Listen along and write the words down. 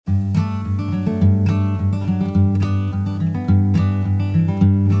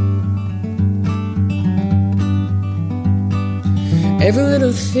Every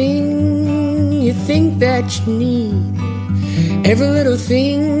little thing you think that you need. Every little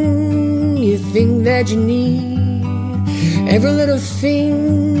thing you think that you need. Every little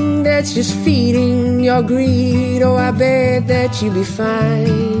thing that's just feeding your greed. Oh, I bet that you'd be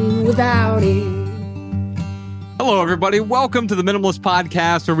fine without it. Hello, everybody. Welcome to the Minimalist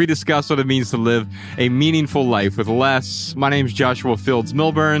Podcast, where we discuss what it means to live a meaningful life with less. My name's Joshua Fields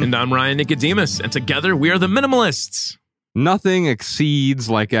Milburn. And I'm Ryan Nicodemus. And together we are the Minimalists. Nothing exceeds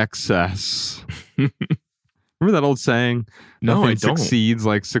like excess. Remember that old saying? No, Nothing I don't. succeeds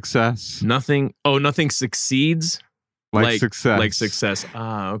like success. Nothing succeeds like success. Like success.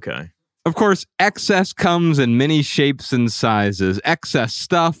 Ah, okay. Of course, excess comes in many shapes and sizes. Excess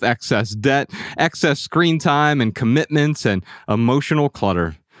stuff, excess debt, excess screen time and commitments and emotional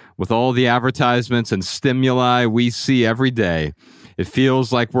clutter. With all the advertisements and stimuli we see every day, it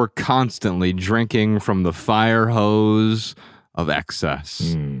feels like we're constantly drinking from the fire hose of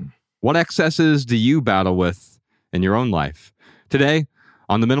excess. What excesses do you battle with in your own life? Today,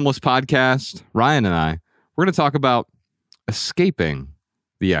 on the Minimalist Podcast, Ryan and I, we're going to talk about escaping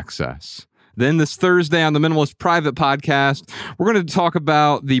the excess. Then this Thursday on the Minimalist Private Podcast, we're going to talk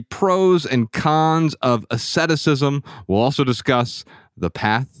about the pros and cons of asceticism. We'll also discuss the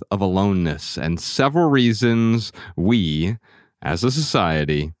path of aloneness and several reasons we, as a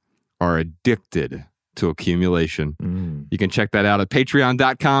society, are addicted to accumulation. You can check that out at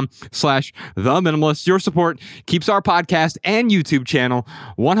patreon.com/theminimalist. Your support keeps our podcast and YouTube channel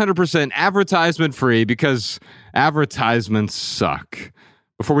 100% advertisement free because advertisements suck.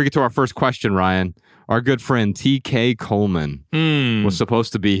 Before we get to our first question, Ryan, our good friend TK Coleman was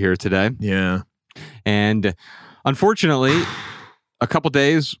supposed to be here today. Yeah. And unfortunately, a couple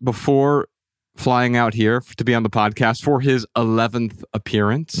days before flying out here to be on the podcast for his 11th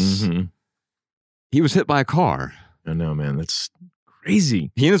appearance, he was hit by a car. I know, man. That's crazy.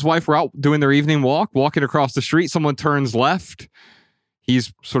 He and his wife were out doing their evening walk, walking across the street. Someone turns left.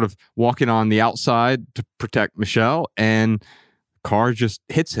 He's sort of walking on the outside to protect Michelle, and car just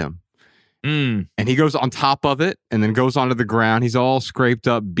hits him. And he goes on top of it and then goes onto the ground. He's all scraped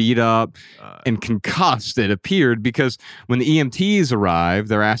up, beat up, and concussed, it appeared, because when the EMTs arrived,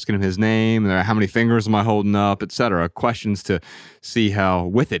 they're asking him his name, and how many fingers am I holding up, etc. Questions to see how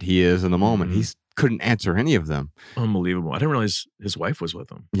with it he is in the moment. He couldn't answer any of them. Unbelievable. I didn't realize his wife was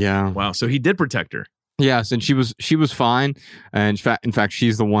with him. Yeah. Wow. So he did protect her. Yes, and she was fine. And in fact,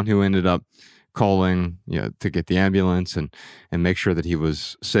 she's the one who ended up calling, to get the ambulance and make sure that he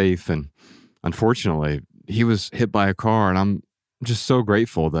was safe. And unfortunately, he was hit by a car, and I'm just so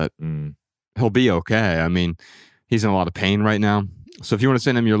grateful that he'll be okay. I mean, he's in a lot of pain right now. So if you want to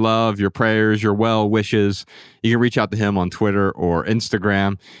send him your love, your prayers, your well wishes, you can reach out to him on Twitter or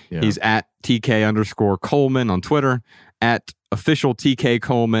Instagram. Yeah. He's at TK_Coleman on Twitter, at official TK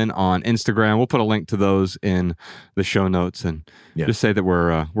Coleman on Instagram. We'll put a link to those in the show notes, and just say that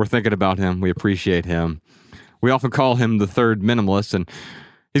we're thinking about him. We appreciate him. We often call him the third minimalist, and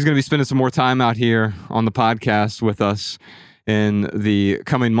he's going to be spending some more time out here on the podcast with us in the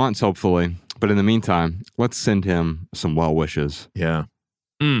coming months, hopefully. But in the meantime, let's send him some well wishes. Yeah.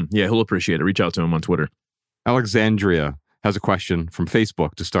 Yeah, he'll appreciate it. Reach out to him on Twitter. Alexandria has a question from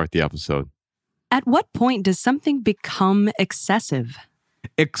Facebook to start the episode. At what point does something become excessive?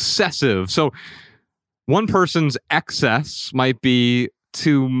 Excessive. So one person's excess might be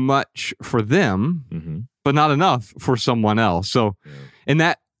too much for them, but not enough for someone else. So in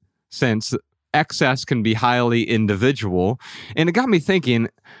that sense, excess can be highly individual. And it got me thinking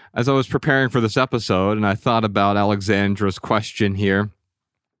as I was preparing for this episode, and I thought about Alexandra's question here,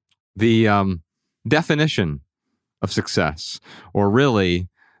 the definition of success, or really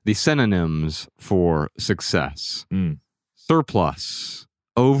the synonyms for success. Surplus,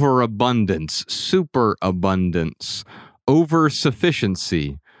 overabundance, superabundance,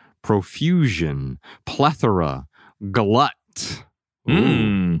 oversufficiency, profusion, plethora, glut.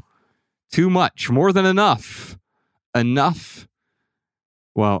 Too much, more than enough. Enough.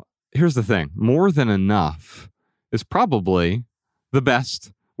 Well, here's the thing. More than enough is probably the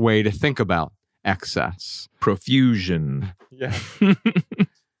best way to think about excess. Profusion. Yeah.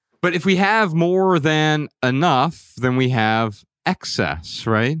 But if we have more than enough, then we have excess,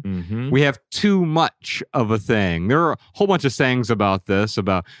 right? We have too much of a thing. There are a whole bunch of sayings about this,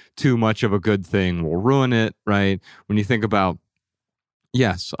 about too much of a good thing will ruin it, right? When you think about,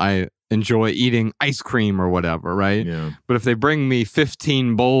 yes, I enjoy eating ice cream or whatever, right? Yeah. But if they bring me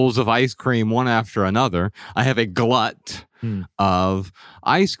 15 bowls of ice cream one after another, I have a glut of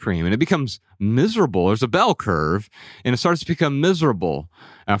ice cream, and it becomes miserable. There's a bell curve, and it starts to become miserable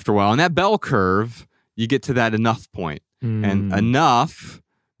after a while. And that bell curve, you get to that enough point. And enough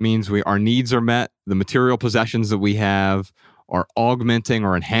means our needs are met, the material possessions that we have are augmenting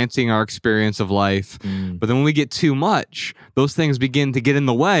or enhancing our experience of life. But then when we get too much, those things begin to get in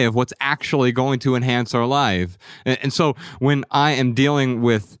the way of what's actually going to enhance our life. And so when I am dealing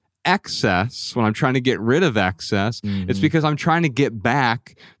with excess, when I'm trying to get rid of excess, it's because I'm trying to get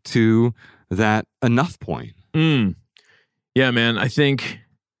back to that enough point. Yeah, man. I think,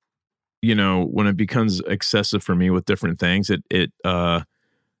 when it becomes excessive for me with different things, it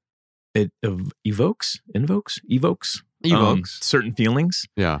evokes certain feelings.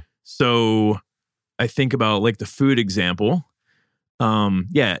 Yeah. So I think about like the food example.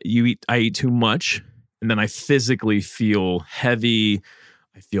 I eat too much, and then I physically feel heavy.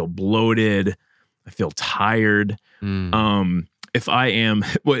 I feel bloated. I feel tired. If I am,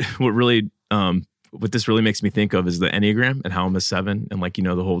 what this really makes me think of is the Enneagram and how I'm a 7, and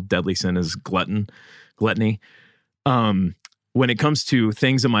the whole deadly sin is gluttony. When it comes to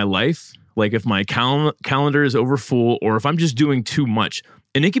things in my life, like if my calendar is over full, or if I'm just doing too much,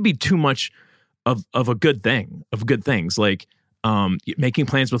 and it could be too much of a good thing, of good things, like making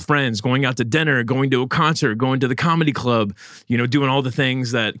plans with friends, going out to dinner, going to a concert, going to the comedy club, doing all the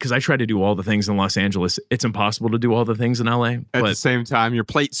things because I try to do all the things in Los Angeles. It's impossible to do all the things in LA. At the same time, your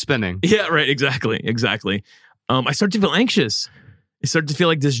plate's spinning. Yeah, right. Exactly. I start to feel anxious. I start to feel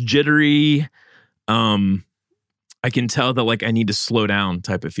like this jittery, I can tell that I need to slow down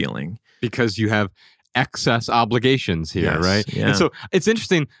type of feeling. Because you have excess obligations here, yes, right? Yeah. And so it's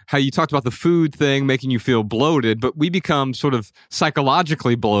interesting how you talked about the food thing making you feel bloated, but we become sort of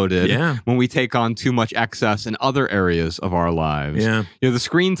psychologically bloated when we take on too much excess in other areas of our lives. Yeah. The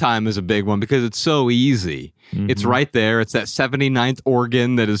screen time is a big one because it's so easy. It's right there. It's that 79th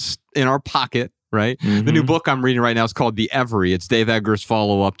organ that is in our pocket. Right? The new book I'm reading right now is called The Every. It's Dave Eggers'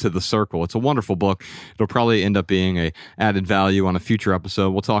 follow-up to The Circle. It's a wonderful book. It'll probably end up being a added value on a future episode.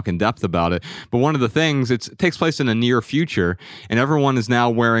 We'll talk in depth about it. But one of the things, it takes place in a near future, and everyone is now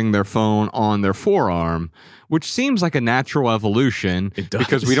wearing their phone on their forearm, which seems like a natural evolution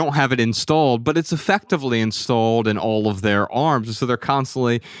because we don't have it installed, but it's effectively installed in all of their arms. And so they're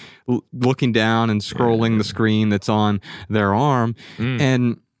constantly looking down and scrolling the screen that's on their arm.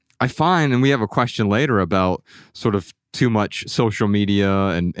 And I find, and we have a question later about sort of too much social media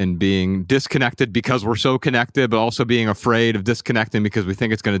and being disconnected because we're so connected, but also being afraid of disconnecting because we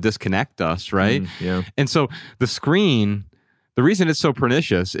think it's going to disconnect us, right? Yeah. And so the screen, the reason it's so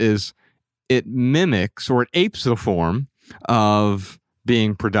pernicious is it mimics or it apes the form of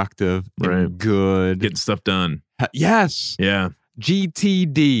being productive and good. Getting stuff done. Yes. Yeah.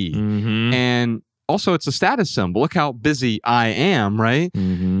 GTD. And also, it's a status symbol. Look how busy I am, right?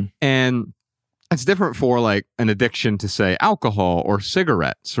 And it's different for an addiction to, say, alcohol or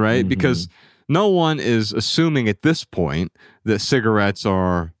cigarettes, right? Because no one is assuming at this point that cigarettes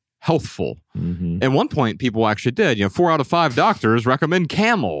are healthful. At one point, people actually did. 4 out of 5 doctors recommend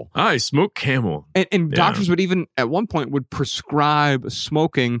Camel. I smoke Camel. And doctors would even, at one point, would prescribe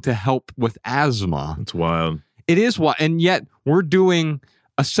smoking to help with asthma. That's wild. It is wild. And yet, we're doing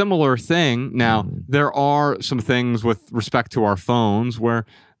a similar thing. Now, there are some things with respect to our phones where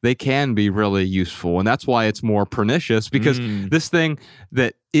they can be really useful. And that's why it's more pernicious, because this thing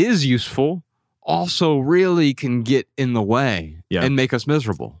that is useful also really can get in the way and make us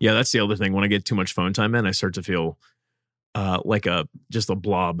miserable. Yeah, that's the other thing. When I get too much phone time in, I start to feel like just a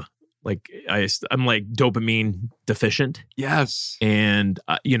blob. I'm like dopamine deficient. Yes. And,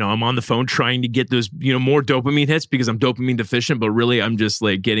 I'm on the phone trying to get those, more dopamine hits because I'm dopamine deficient, but really I'm just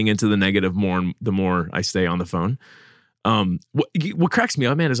getting into the negative more and the more I stay on the phone. What cracks me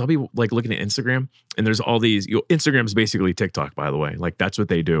up, man, is I'll be looking at Instagram and there's all these, Instagram is basically TikTok, by the way. That's what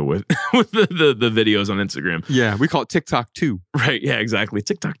they do with the videos on Instagram. Yeah. We call it TikTok too. Right. Yeah, exactly.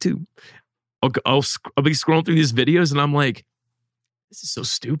 TikTok too. I'll be scrolling through these videos and I'm like, this is so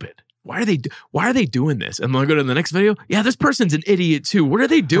stupid. Why are they doing this? And then I go to the next video. Yeah, this person's an idiot too. What are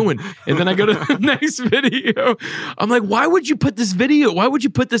they doing? And then I go to the next video. I'm like, why would you put this video? Why would you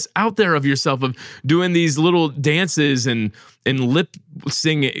put this out there of yourself of doing these little dances and lip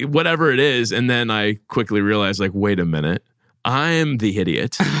singing, whatever it is? And then I quickly realized, wait a minute, I'm the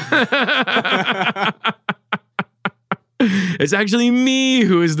idiot. It's actually me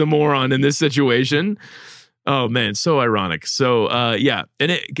who is the moron in this situation. Oh man, so ironic. So and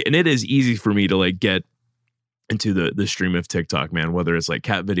it is easy for me to get into the stream of TikTok, man, whether it's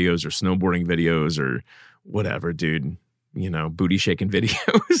cat videos or snowboarding videos or whatever, dude. Booty shaking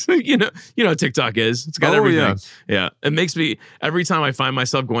videos. you know what TikTok is. It's got everything. Yes. Yeah. It makes me, every time I find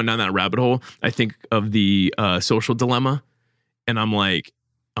myself going down that rabbit hole, I think of the Social Dilemma, and I'm like,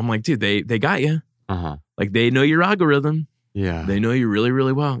 dude, they got you. Like they know your algorithm. Yeah. They know you really,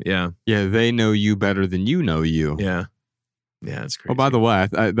 really well. Yeah. Yeah. They know you better than you know you. Yeah. Yeah, it's crazy. Oh, by the way,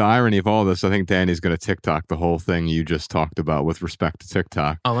 the irony of all this, I think Danny's going to TikTok the whole thing you just talked about with respect to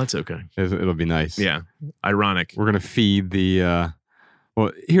TikTok. Oh, that's okay. It'll be nice. Yeah. Ironic. We're going to feed the,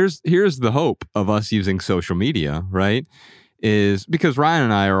 well, here's the hope of us using social media, right? Is because Ryan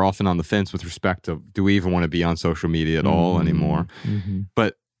and I are often on the fence with respect to, do we even want to be on social media at all anymore?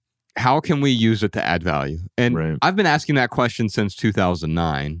 But how can we use it to add value? And I've been asking that question since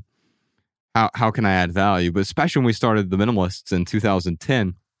 2009. How can I add value? But especially when we started the Minimalists in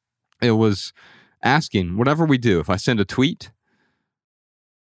 2010, it was asking, whatever we do, if I send a tweet,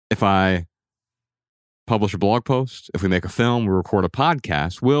 if I publish a blog post, if we make a film, we record a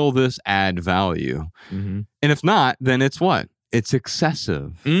podcast, will this add value? And if not, then it's what? It's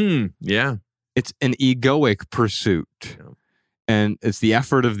excessive. Yeah. It's an egoic pursuit. Yeah. And it's the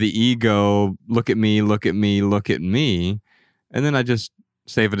effort of the ego, look at me, look at me, look at me. And then I just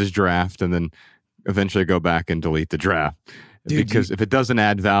save it as draft and then eventually go back and delete the draft. Because if it doesn't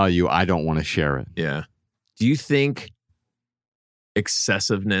add value, I don't want to share it. Yeah. Do you think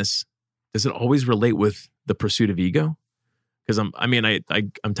excessiveness, does it always relate with the pursuit of ego? Because I'm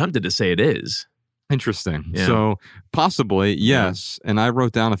tempted to say it is. Interesting. Yeah. So possibly, yes. And I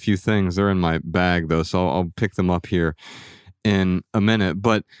wrote down a few things. They're in my bag though, so I'll pick them up here in a minute.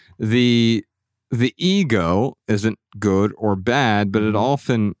 But the ego isn't good or bad, but it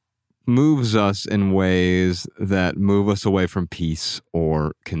often moves us in ways that move us away from peace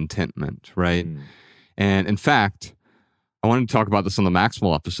or contentment, right? And in fact, I wanted to talk about this on the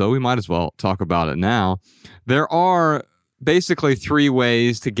Maximal episode. We might as well talk about it now. There are basically 3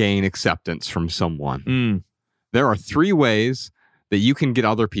 ways to gain acceptance from someone. There are 3 ways that you can get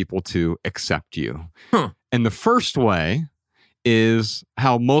other people to accept you. And the first way is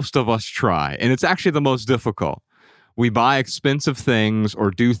how most of us try. And it's actually the most difficult. We buy expensive things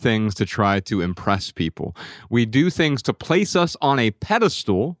or do things to try to impress people. We do things to place us on a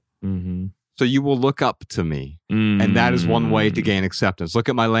pedestal so you will look up to me. And that is one way to gain acceptance. Look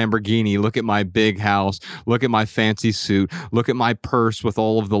at my Lamborghini. Look at my big house. Look at my fancy suit. Look at my purse with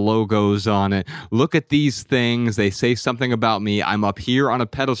all of the logos on it. Look at these things. They say something about me. I'm up here on a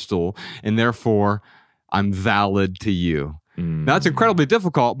pedestal, and therefore I'm valid to you. Now, it's incredibly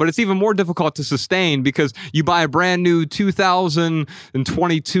difficult, but it's even more difficult to sustain because you buy a brand new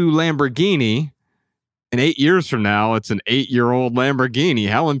 2022 Lamborghini, and 8 years from now, it's an 8-year-old Lamborghini.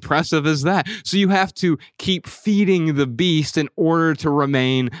 How impressive is that? So you have to keep feeding the beast in order to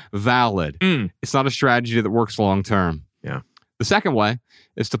remain valid. It's not a strategy that works long term. Yeah. The second way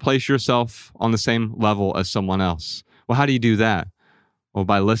is to place yourself on the same level as someone else. Well, how do you do that? Well,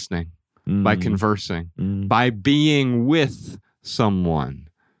 by listening. By conversing, by being with someone,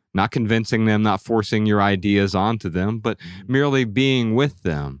 not convincing them, not forcing your ideas onto them, but merely being with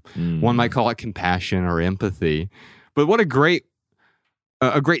them. One might call it compassion or empathy. But what a great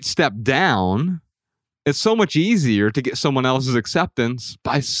step down. It's so much easier to get someone else's acceptance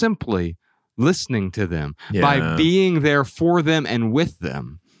by simply listening to them, by being there for them and with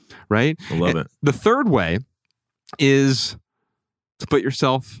them, right? I love it. The third way is to put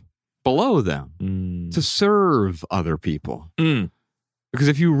yourself below them, to serve other people. Because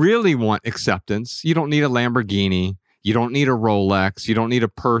if you really want acceptance, you don't need a Lamborghini, you don't need a Rolex, you don't need a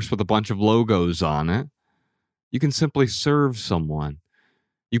purse with a bunch of logos on it. You can simply serve someone.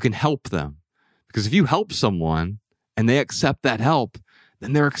 You can help them. Because if you help someone and they accept that help,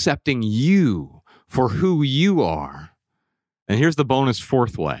 then they're accepting you for who you are. And here's the bonus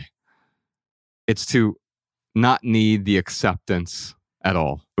 4th way. It's to not need the acceptance at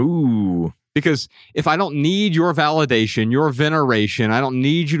all. Ooh. Because if I don't need your validation, your veneration, I don't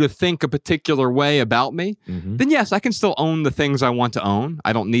need you to think a particular way about me, then yes, I can still own the things I want to own.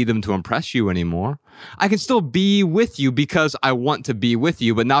 I don't need them to impress you anymore. I can still be with you because I want to be with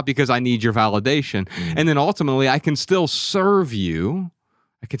you, but not because I need your validation. And then ultimately, I can still serve you.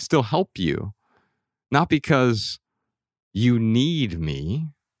 I can still help you. Not because you need me,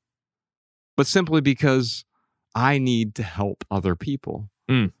 but simply because I need to help other people.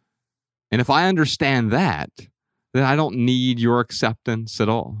 And if I understand that, then I don't need your acceptance at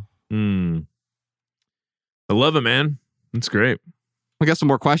all. I love it, man. That's great. We got some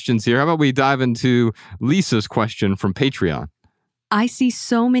more questions here. How about we dive into Lisa's question from Patreon? I see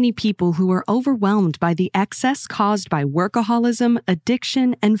so many people who are overwhelmed by the excess caused by workaholism,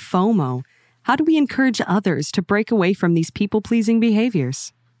 addiction, and FOMO. How do we encourage others to break away from these people-pleasing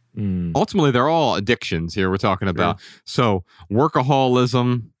behaviors? Ultimately, they're all addictions here we're talking about. So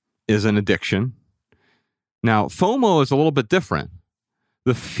workaholism is an addiction. Now, FOMO is a little bit different.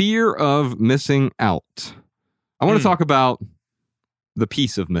 the fear of missing out. I want to talk about the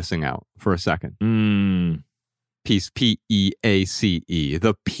peace of missing out for a second. Peace, P-E-A-C-E,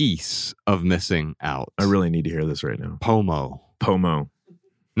 the peace of missing out. I really need to hear this right now. POMO.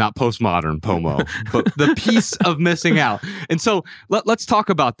 Not postmodern POMO, but the peace of missing out. And so let's talk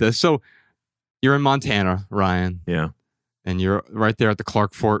about this. So you're in Montana, Ryan. Yeah. And you're right there at the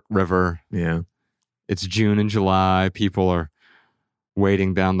Clark Fork River. Yeah. It's June and July. People are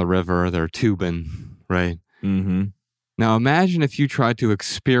wading down the river. They're tubing, right? Mm-hmm. Now imagine if you tried to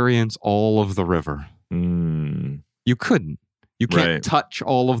experience all of the river. You couldn't. You can't touch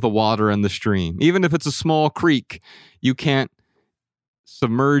all of the water in the stream. Even if it's a small creek, you can't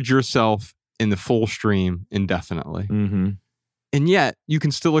submerge yourself in the full stream indefinitely. And yet you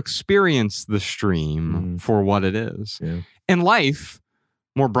can still experience the stream for what it is. Yeah. And life,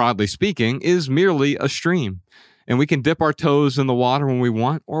 more broadly speaking, is merely a stream. And we can dip our toes in the water when we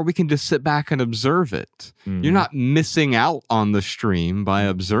want, or we can just sit back and observe it. You're not missing out on the stream by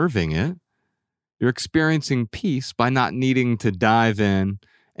observing it. You're experiencing peace by not needing to dive in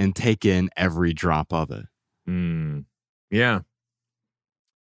and take in every drop of it. Yeah.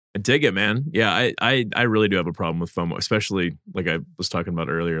 I dig it, man. Yeah, I really do have a problem with FOMO, especially like I was talking about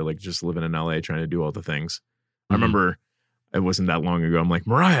earlier, like just living in LA, trying to do all the things. I remember it wasn't that long ago. I'm like,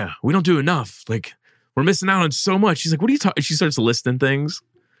 Mariah, we don't do enough. Like, we're missing out on so much. She's like, what are you talking? She starts listing things.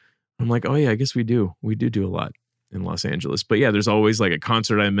 I'm like, oh yeah, I guess we do. We do a lot in Los Angeles. But yeah, there's always like a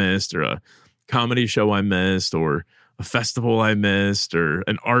concert I missed, or a comedy show I missed, or a festival I missed, or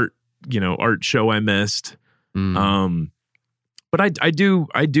an art show I missed. But I do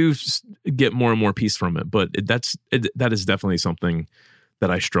get more and more peace from it. But that is definitely something that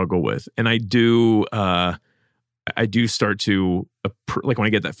I struggle with, and I do start to like when I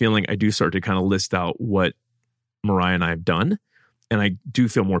get that feeling, I do start to kind of list out what Mariah and I have done, and I do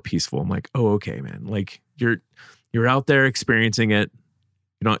feel more peaceful. I'm like, oh, okay, man, like you're out there experiencing it.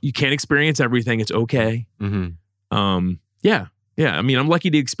 You can't experience everything. It's okay. Yeah. I mean, I'm lucky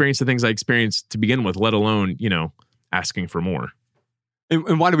to experience the things I experienced to begin with, let alone asking for more.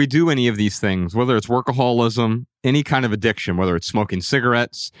 And why do we do any of these things? Whether it's workaholism, any kind of addiction, whether it's smoking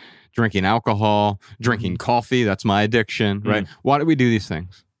cigarettes, drinking alcohol, drinking coffee, that's my addiction, right? Why do we do these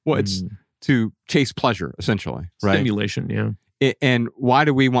things? Well, it's to chase pleasure, essentially, right? Stimulation, yeah. And why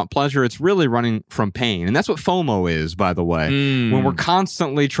do we want pleasure? It's really running from pain. And that's what FOMO is, by the way. When we're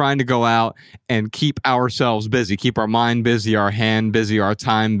constantly trying to go out and keep ourselves busy, keep our mind busy, our hand busy, our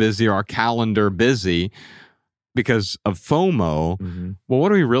time busy, our calendar busy, because of FOMO, well,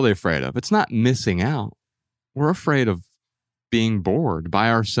 what are we really afraid of? It's not missing out. We're afraid of being bored by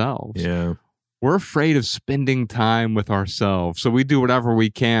ourselves. Yeah. We're afraid of spending time with ourselves. So we do whatever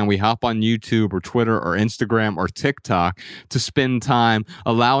we can. We hop on YouTube or Twitter or Instagram or TikTok to spend time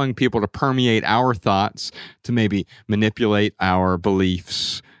allowing people to permeate our thoughts, to maybe manipulate our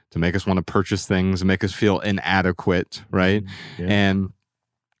beliefs, to make us want to purchase things, make us feel inadequate, right? Yeah. And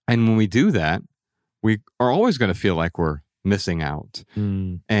when we do that, we are always going to feel like we're missing out.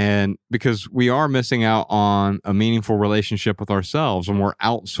 And because we are missing out on a meaningful relationship with ourselves, when we're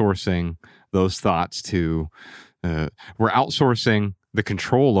outsourcing those thoughts to, we're outsourcing the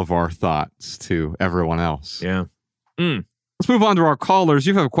control of our thoughts to everyone else. Yeah. Let's move on to our callers. If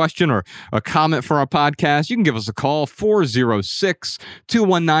you have a question or a comment for our podcast, you can give us a call,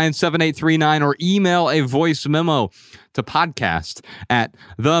 406-219-7839, or email a voice memo to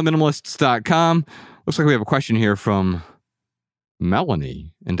podcast@theminimalists.com. Looks like we have a question here from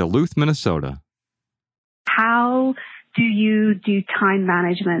Melanie in Duluth, Minnesota. How do you do time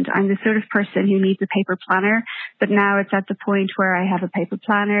management? I'm the sort of person who needs a paper planner, but now it's at the point where I have a paper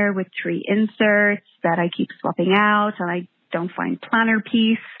planner with 3 inserts that I keep swapping out, and I don't find planner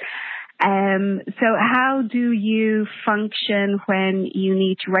peace. So how do you function when you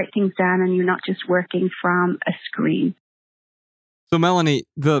need to write things down and you're not just working from a screen? So Melanie,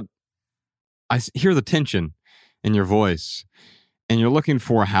 I hear the tension in your voice, and you're looking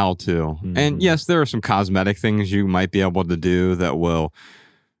for how to. And yes, there are some cosmetic things you might be able to do that will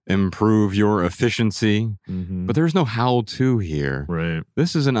improve your efficiency, but there's no how to here. Right.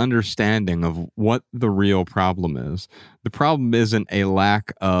 This is an understanding of what the real problem is. The problem isn't a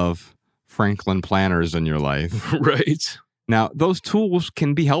lack of Franklin planners in your life. Right. Now, those tools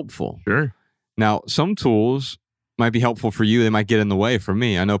can be helpful. Sure. Now, some tools might be helpful for you. They might get in the way for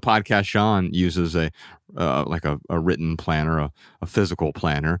me. I know Podcast Sean uses a written planner, a physical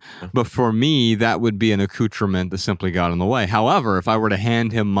planner. But for me, that would be an accoutrement that simply got in the way. However, if I were to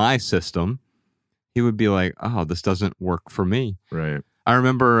hand him my system, he would be like, oh, this doesn't work for me. Right. I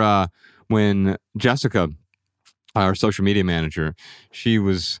remember when Jessica our social media manager, she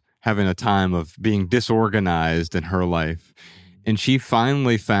was having a time of being disorganized in her life. And she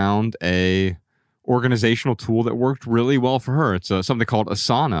finally found a organizational tool that worked really well for her. It's something called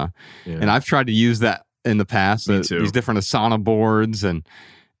Asana. Yeah. And I've tried to use that in the past, these different Asana boards, and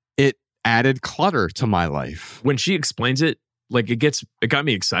it added clutter to my life. When she explains it, like it got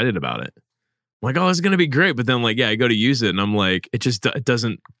me excited about it. I'm like, oh, this is going to be great. But then I go to use it and I'm like, it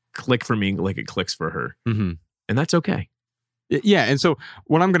doesn't click for me like it clicks for her. Mm-hmm. And that's okay. Yeah. And so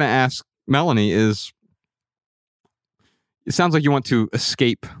what I'm going to ask Melanie is, it sounds like you want to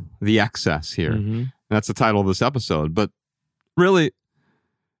escape the excess here. Mm-hmm. And that's the title of this episode. But really,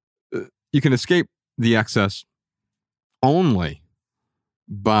 you can escape the excess only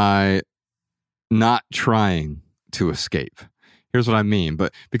by not trying to escape. Here's what I mean.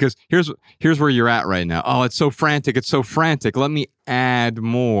 But because here's where you're at right now. Oh, it's so frantic. It's so frantic. Let me add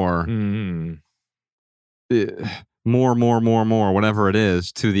more. Mm-hmm. More, whatever it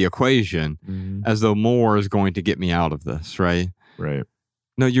is, to the equation, as though more is going to get me out of this, right? Right.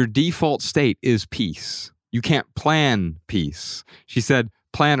 No, your default state is peace. You can't plan peace. She said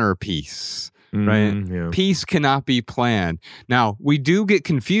planner peace, right? Yeah. Peace cannot be planned. Now, we do get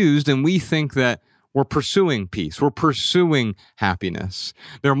confused and we think that we're pursuing peace. We're pursuing happiness.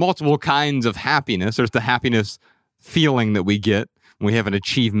 There are multiple kinds of happiness. There's the happiness feeling that we get when we have an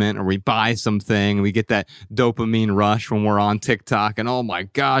achievement or we buy something, and we get that dopamine rush when we're on TikTok and, oh my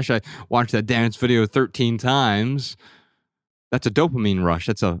gosh, I watched that dance video 13 times. That's a dopamine rush.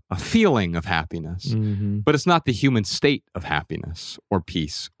 That's a feeling of happiness. Mm-hmm. But it's not the human state of happiness or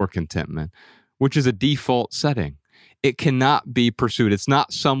peace or contentment, which is a default setting. It cannot be pursued. It's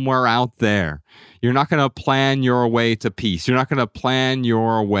not somewhere out there. You're not going to plan your way to peace. You're not going to plan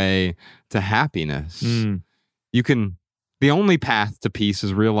your way to happiness. The only path to peace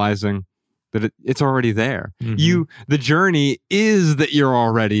is realizing that it's already there. Mm-hmm. The journey is that you're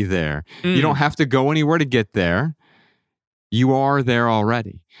already there. You don't have to go anywhere to get there. You are there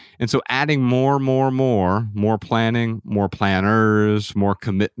already. And so adding more planning, more planners, more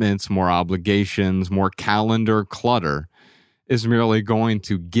commitments, more obligations, more calendar clutter is merely going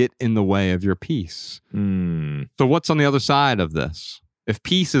to get in the way of your peace. So what's on the other side of this? If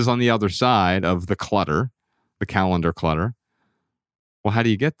peace is on the other side of the clutter, the calendar clutter, well, how do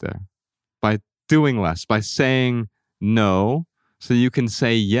you get there? By doing less, by saying no, so you can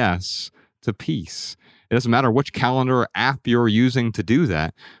say yes to peace. It doesn't matter which calendar or app you're using to do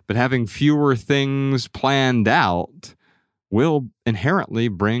that, but having fewer things planned out will inherently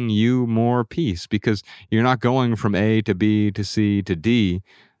bring you more peace because you're not going from A to B to C to D.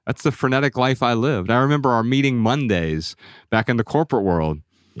 That's the frenetic life I lived. I remember our meeting Mondays back in the corporate world.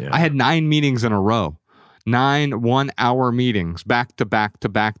 Yeah. I had 9 meetings in a row. 9 1-hour meetings back to back to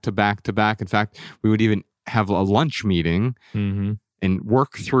back to back to back. In fact, we would even have a lunch meeting and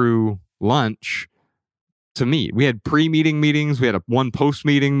work through lunch to meet. We had pre-meeting meetings. We had one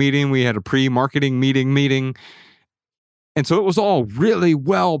post-meeting meeting. We had a pre-marketing meeting. And so it was all really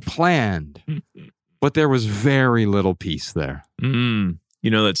well planned, but there was very little peace there. You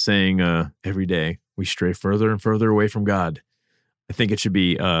know that saying, every day we stray further and further away from God. I think it should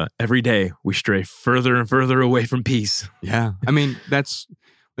be every day we stray further and further away from peace. Yeah. I mean, they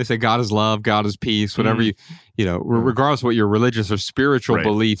say God is love, God is peace, whatever regardless of what your religious or spiritual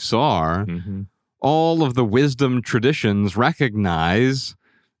beliefs are, all of the wisdom traditions recognize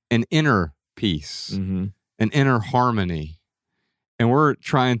an inner peace, an inner harmony. And we're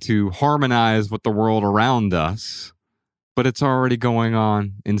trying to harmonize with the world around us, but it's already going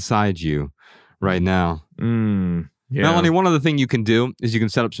on inside you right now. Yeah. Melanie, one other thing you can do is you can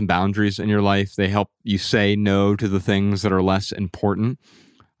set up some boundaries in your life. They help you say no to the things that are less important.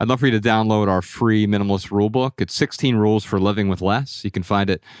 I'd love for you to download our free Minimalist Rulebook. It's 16 Rules for Living with Less. You can find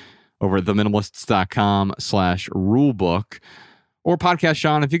it over at theminimalists.com/rulebook. Or Podcast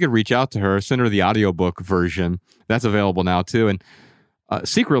Sean, if you could reach out to her, send her the audiobook version. That's available now too. And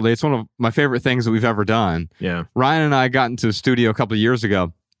secretly, it's one of my favorite things that we've ever done. Yeah. Ryan and I got into the studio a couple of years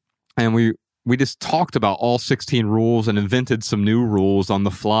ago, and we just talked about all 16 rules and invented some new rules on the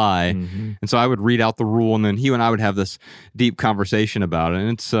fly. And so I would read out the rule, and then he and I would have this deep conversation about it.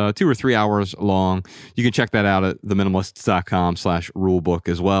 And it's 2 or 3 hours long. You can check that out at theminimalists.com/rulebook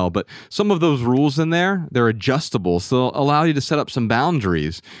as well. But some of those rules in there, they're adjustable. So they'll allow you to set up some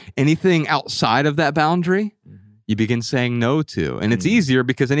boundaries. Anything outside of that boundary, you begin saying no to. And it's easier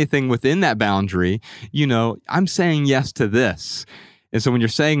because anything within that boundary, I'm saying yes to this. And so when you're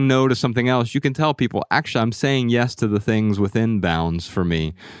saying no to something else, you can tell people, actually, I'm saying yes to the things within bounds for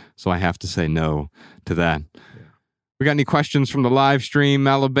me. So I have to say no to that. Yeah. We got any questions from the live stream,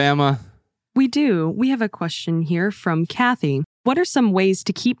 Alabama? We do. We have a question here from Kathy. What are some ways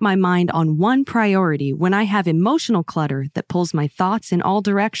to keep my mind on one priority when I have emotional clutter that pulls my thoughts in all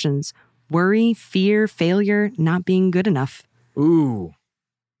directions? Worry, fear, failure, not being good enough. Ooh,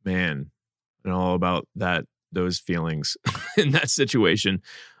 man. I know all about those feelings in that situation.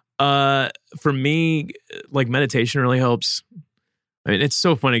 For me, like meditation really helps. I mean, it's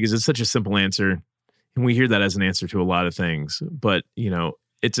so funny because it's such a simple answer. And we hear that as an answer to a lot of things. But,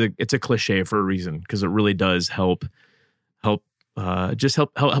 it's a cliche for a reason because it really does helps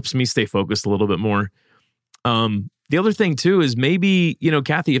me stay focused a little bit more. The other thing too is maybe,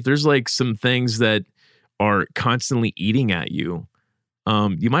 Kathy, if there's like some things that are constantly eating at you,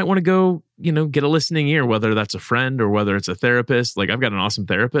 you might want to go, get a listening ear, whether that's a friend or whether it's a therapist. Like I've got an awesome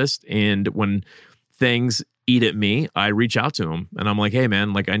therapist, and when things eat at me, I reach out to him and I'm like, hey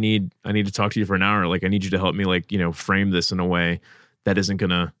man, like I need to talk to you for an hour. Like I need you to help me frame this in a way that isn't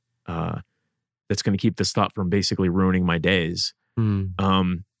gonna, that's going to keep this thought from basically ruining my days. And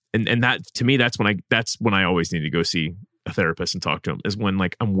that to me, that's when I always need to go see a therapist and talk to him, is when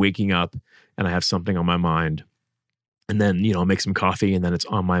like I'm waking up and I have something on my mind, and then, I'll make some coffee and then it's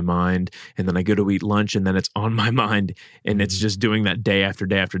on my mind, and then I go to eat lunch and then it's on my mind, and it's just doing that day after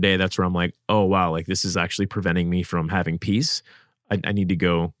day after day. That's where I'm like, oh wow, like this is actually preventing me from having peace. I need to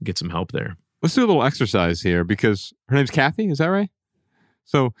go get some help there. Let's do a little exercise here because her name's Kathy. Is that right?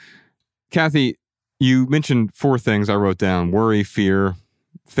 So Kathy, you mentioned 4 things I wrote down: worry, fear,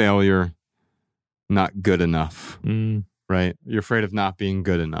 failure, not good enough, right? You're afraid of not being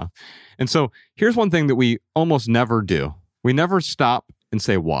good enough. And so here's one thing that we almost never do. We never stop and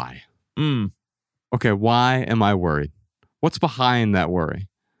say, why? Okay, why am I worried? What's behind that worry?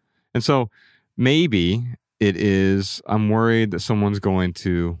 And so maybe it is, I'm worried that someone's going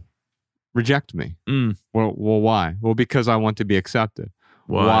to reject me. Well, why? Well, because I want to be accepted.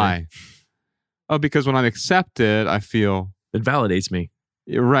 Why? Oh, because when I'm accepted, I feel... It validates me.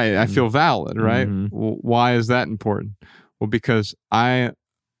 Right. I feel valid, right? Well, why is that important? Well, because I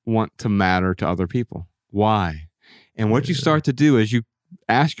want to matter to other people. Why? And what you start to do is you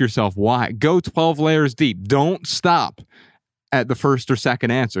ask yourself why. Go 12 layers deep. Don't stop at the first or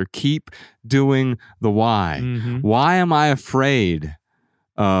second answer. Keep doing the why. Why am I afraid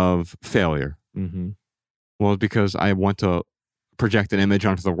of failure? Well, because I want to project an image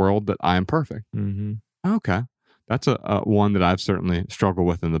onto the world that I am perfect. Okay. That's a one that I've certainly struggled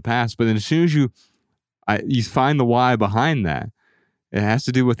with in the past. But then as soon as you find the why behind that, it has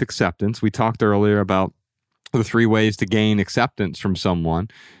to do with acceptance. We talked earlier about the 3 ways to gain acceptance from someone.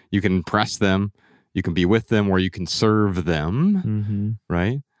 You can impress them, you can be with them, or you can serve them,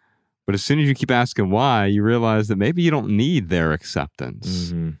 right? But as soon as you keep asking why, you realize that maybe you don't need their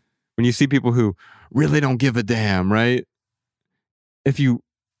acceptance. When you see people who really don't give a damn, right?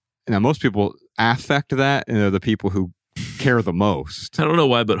 Most people affect that, and they're the people who care the most. I don't know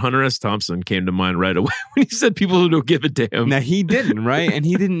why, but Hunter S. Thompson came to mind right away when he said people who don't give a damn. Now, he didn't, right? And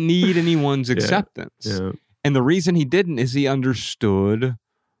he didn't need anyone's acceptance. Yeah. And the reason he didn't is he understood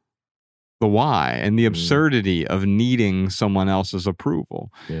the why and the absurdity of needing someone else's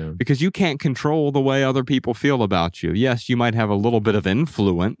approval. Because you can't control the way other people feel about you. Yes, you might have a little bit of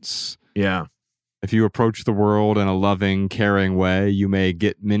influence. Yeah. If you approach the world in a loving, caring way, you may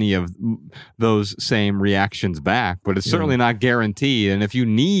get many of those same reactions back, but it's certainly not guaranteed. And if you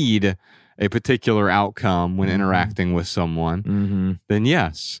need a particular outcome when interacting with someone, then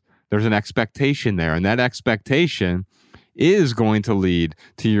yes, there's an expectation there. And that expectation is going to lead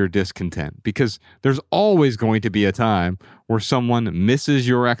to your discontent, because there's always going to be a time where someone misses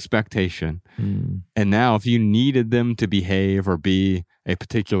your expectation. And now if you needed them to behave or be a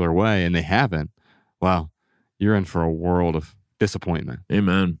particular way and they haven't, wow, you're in for a world of disappointment.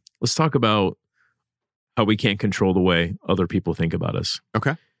 Amen. Let's talk about how we can't control the way other people think about us.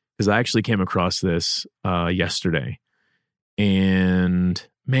 Okay. Because I actually came across this yesterday. And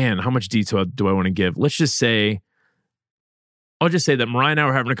man, how much detail do I want to give? I'll just say that Mariah and I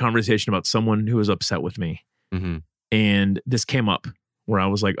were having a conversation about someone who was upset with me. And this came up where I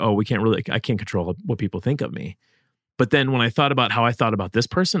was like, oh, I can't control what people think of me. But then when I thought about how I thought about this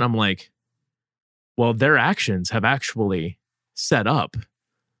person, I'm like, well, their actions have actually set up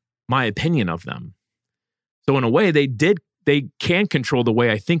my opinion of them. So in a way, they can control the way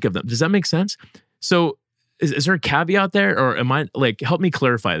I think of them. Does that make sense? So is there a caveat there, or am I help me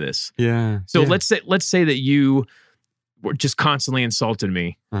clarify this? Yeah. So let's say that you were just constantly insulted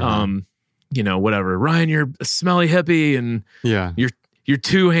me. Whatever. Ryan, you're a smelly hippie, and you're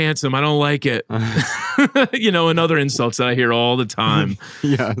too handsome. I don't like it. And other insults that I hear all the time.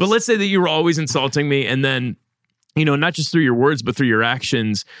 But let's say that you were always insulting me, and then not just through your words, but through your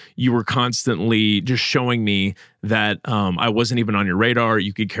actions, you were constantly just showing me that I wasn't even on your radar.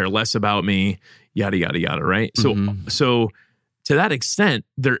 You could care less about me, yada, yada, yada, right? So to that extent,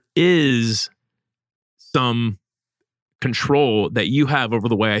 there is some control that you have over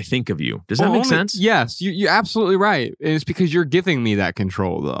the way I think of you. Does that make sense? Yes, you're absolutely right. And it's because you're giving me that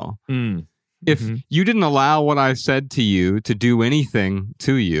control, though. If you didn't allow what I said to you to do anything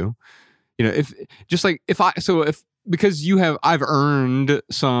to you, because I've earned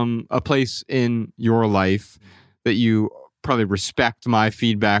a place in your life that you probably respect my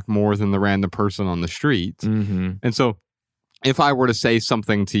feedback more than the random person on the street. And so if I were to say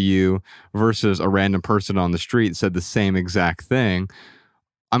something to you versus a random person on the street said the same exact thing,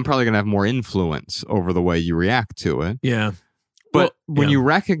 I'm probably going to have more influence over the way you react to it. Yeah. But when you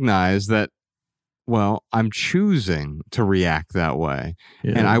recognize that, well, I'm choosing to react that way,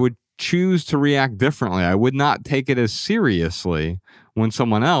 and I would choose to react differently. I would not take it as seriously when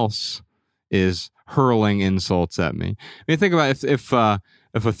someone else is hurling insults at me. I mean, think about if a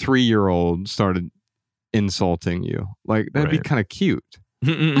 3-year-old started insulting you, like that'd be kind of cute,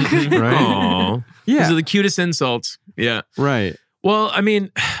 right? Aww. Yeah, these are the cutest insults. Yeah, right. Well, I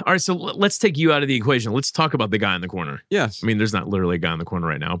mean, all right. So let's take you out of the equation. Let's talk about the guy in the corner. Yes. I mean, there's not literally a guy in the corner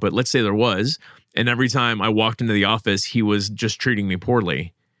right now, but let's say there was, and every time I walked into the office, he was just treating me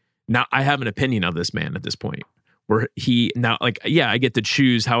poorly. Now I have an opinion of this man at this point, where I get to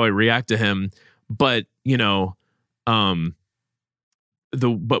choose how I react to him, but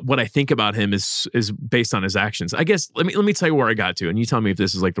but what I think about him is based on his actions. I guess let me tell you where I got to, and you tell me if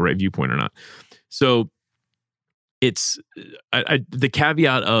this is like the right viewpoint or not. So it's the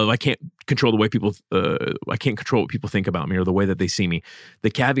caveat of I can't control the way people I can't control what people think about me or the way that they see me. The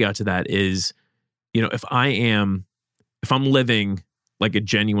caveat to that is, if I'm living like a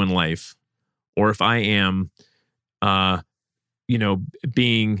genuine life, or if I am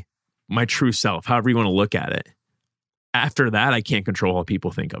being my true self, however you want to look at it. After that, I can't control how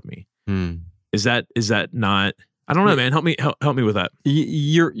people think of me. Is that not? I don't know, man. Help me with that.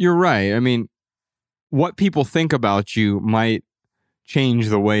 You're right. I mean, what people think about you might change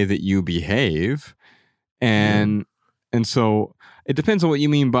the way that you behave, and so it depends on what you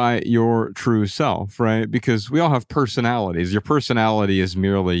mean by your true self, right? Because we all have personalities. Your personality is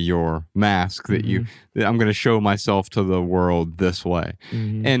merely your mask that I'm going to show myself to the world this way.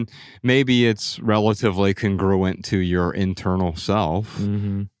 And maybe it's relatively congruent to your internal self,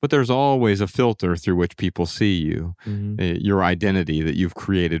 but there's always a filter through which people see you, your identity that you've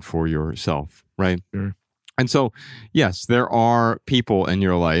created for yourself, right? Sure. And so, yes, there are people in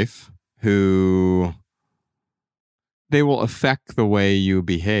your life who they will affect the way you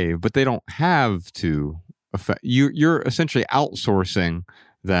behave, but they don't have to affect you. You're essentially outsourcing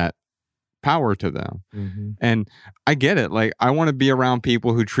that power to them. And I get it. Like, I want to be around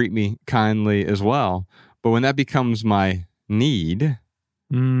people who treat me kindly as well. But when that becomes my need,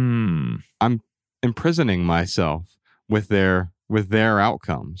 I'm imprisoning myself with their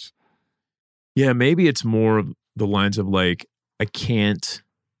outcomes. Yeah, maybe it's more the lines of like, I can't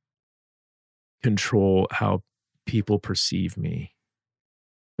control how people perceive me,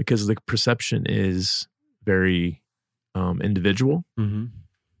 because the perception is very individual.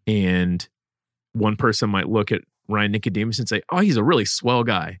 And one person might look at Ryan Nicodemus and say, oh, he's a really swell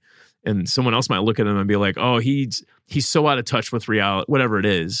guy. And someone else might look at him and be like, oh, he's so out of touch with reality, whatever it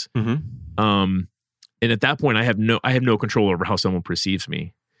is. And at that point, I have no control over how someone perceives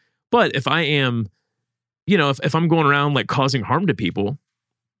me. But if I am, if I'm going around like causing harm to people,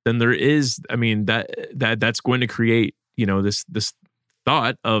 then there is, I mean, that's going to create, this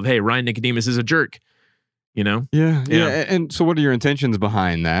thought of, hey, Ryan Nicodemus is a jerk, Yeah. And so what are your intentions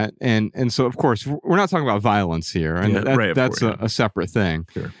behind that? And so, of course, we're not talking about violence here. And that's a separate thing.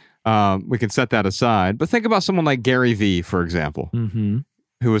 Sure. We can set that aside. But think about someone like Gary Vee, for example,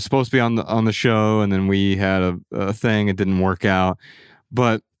 who was supposed to be on the show, and then we had a thing, it didn't work out.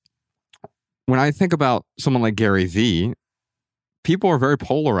 But when I think about someone like Gary Vee, people are very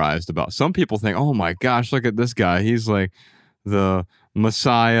polarized about. Some people think, oh my gosh, look at this guy. He's like the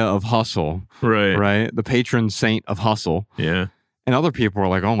messiah of hustle. Right? The patron saint of hustle. Yeah. And other people are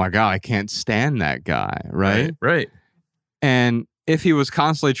like, oh my God, I can't stand that guy. Right. And if he was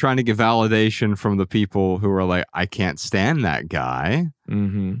constantly trying to get validation from the people who are like, I can't stand that guy,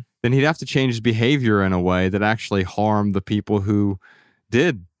 then he'd have to change his behavior in a way that actually harmed the people who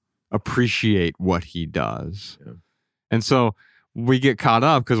did appreciate what he does. Yeah. And so we get caught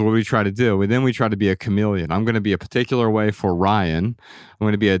up because what we try to do, and then we try to be a chameleon. I'm going to be a particular way for Ryan. I'm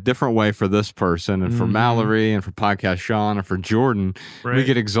going to be a different way for this person, and for Mallory, and for Podcast Sean, and for Jordan. Right. We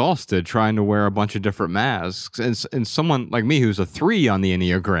get exhausted trying to wear a bunch of different masks. And someone like me who's a 3 on the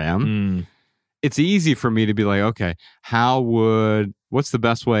Enneagram, it's easy for me to be like, okay, what's the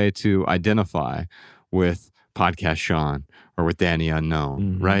best way to identify with Podcast Sean or with Danny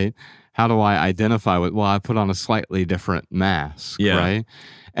Unknown, right? How do I identify with, I put on a slightly different mask, right?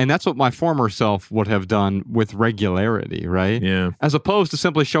 And that's what my former self would have done with regularity, right? Yeah. As opposed to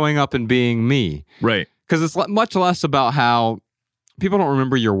simply showing up and being me. Right. Because it's much less about how people don't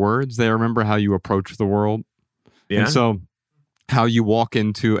remember your words. They remember how you approach the world. Yeah. And so how you walk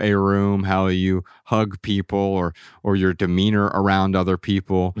into a room, how you hug people, or your demeanor around other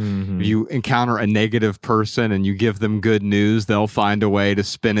people. If you encounter a negative person and you give them good news, they'll find a way to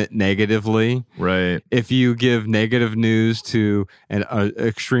spin it negatively. Right. If you give negative news to an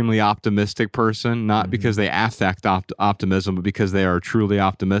extremely optimistic person, not because they affect optimism, but because they are truly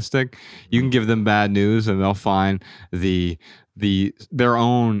optimistic, you can give them bad news and they'll find their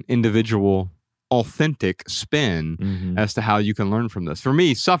own individual authentic spin as to how you can learn from this. For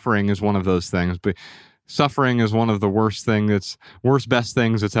me, suffering is one of those things, but suffering is one of the worst best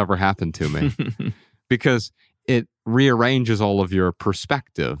things that's ever happened to me because it rearranges all of your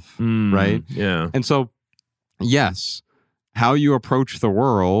perspective, right? Yeah. And so, yes, how you approach the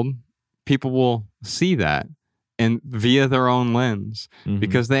world, people will see that and via their own lens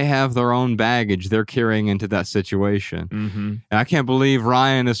because they have their own baggage they're carrying into that situation. And I can't believe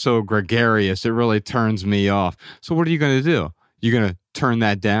Ryan is so gregarious. It really turns me off. So what are you going to do? You're going to turn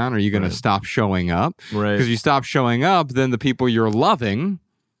that down, or are you going to stop showing up? Right. Because you stop showing up, then the people you're loving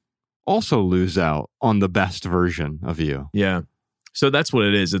also lose out on the best version of you. Yeah. So that's what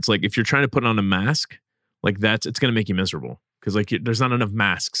it is. It's like if you're trying to put on a mask, like it's going to make you miserable because like there's not enough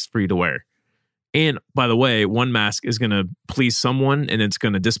masks for you to wear. And by the way, one mask is going to please someone and it's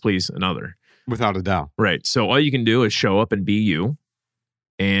going to displease another. Without a doubt. Right. So all you can do is show up and be you.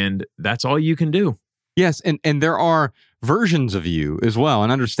 And that's all you can do. Yes. And there are versions of you as well.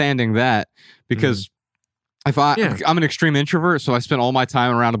 And understanding that, because if I'm an extreme introvert, so I spend all my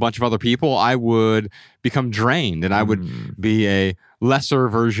time around a bunch of other people, I would become drained and I would be a lesser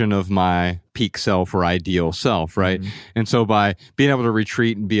version of my peak self or ideal self, right? And so by being able to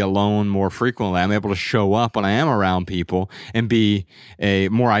retreat and be alone more frequently, I'm able to show up when I am around people and be a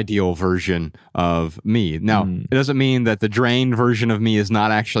more ideal version of me. Now, it doesn't mean that the drained version of me is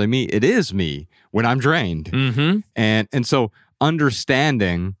not actually me. It is me when I'm drained. And so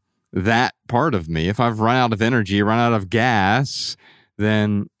understanding that part of me, if I've run out of energy, run out of gas,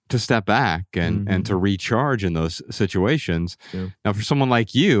 then to step back and to recharge in those situations. Now, for someone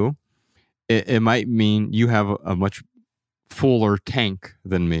like you, it might mean you have a much fuller tank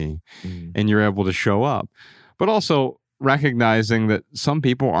than me and you're able to show up. But also recognizing that some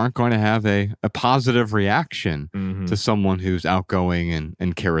people aren't going to have a positive reaction to someone who's outgoing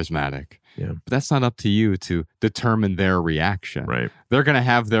and charismatic. Yeah. But that's not up to you to determine their reaction. Right. They're going to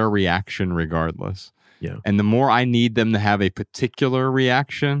have their reaction regardless. Yeah. And the more I need them to have a particular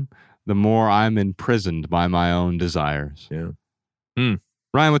reaction, the more I'm imprisoned by my own desires. Yeah.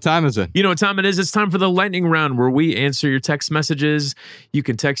 Ryan, what time is it? You know what time it is? It's time for the lightning round where we answer your text messages. You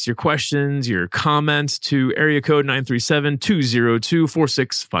can text your questions, your comments to area code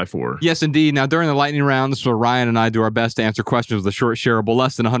 937-202-4654. Yes, indeed. Now, during the lightning round, this is where Ryan and I do our best to answer questions with a short, shareable,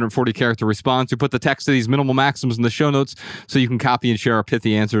 less than 140 character response. We put the text to these minimal maxims in the show notes so you can copy and share our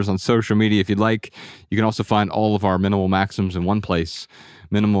pithy answers on social media if you'd like. You can also find all of our minimal maxims in one place,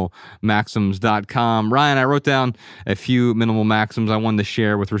 minimalmaxims.com. Ryan, I wrote down a few minimal maxims I wanted to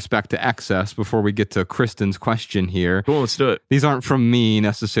share with respect to excess before we get to Kristen's question here. Cool, let's do it. These aren't from me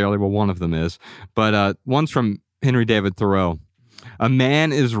necessarily. Well, one of them is. But one's from Henry David Thoreau. A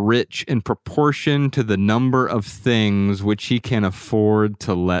man is rich in proportion to the number of things which he can afford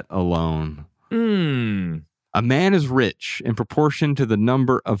to let alone. A man is rich in proportion to the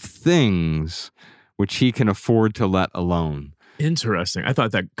number of things which he can afford to let alone. Interesting. I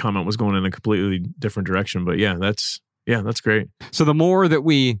thought that comment was going in a completely different direction, but that's great. So the more that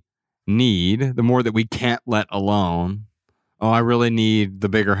we need, the more that we can't let alone. Oh, I really need the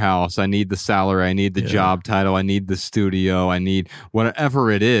bigger house. I need the salary. I need the job title. I need the studio. I need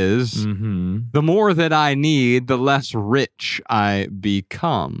whatever it is. The more that I need, the less rich I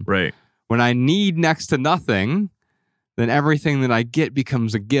become. Right. When I need next to nothing, then everything that I get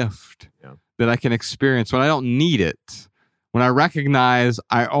becomes a gift that I can experience. When I don't need it, when I recognize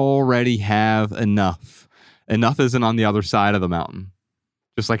I already have enough. Enough isn't on the other side of the mountain.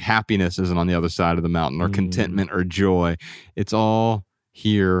 Just like happiness isn't on the other side of the mountain, or contentment or joy. It's all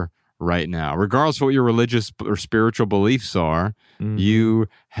here right now. Regardless of what your religious or spiritual beliefs are, you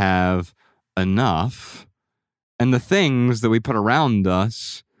have enough. And the things that we put around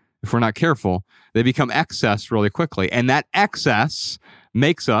us, if we're not careful, they become excess really quickly. And that excess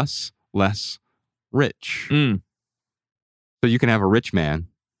makes us less rich. So you can have a rich man,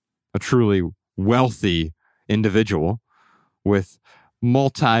 a truly wealthy individual with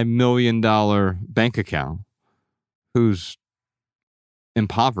multi-million-dollar bank account, who's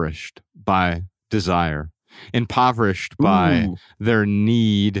impoverished by desire, impoverished by their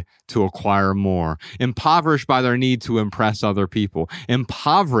need to acquire more, impoverished by their need to impress other people,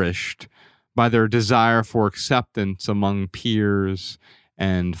 impoverished by their desire for acceptance among peers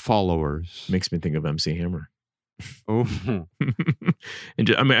and followers. Makes me think of MC Hammer. Oh,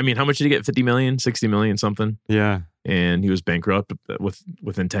 And I mean, how much did he get? 50 million, 60 million, something? yeah. And he was bankrupt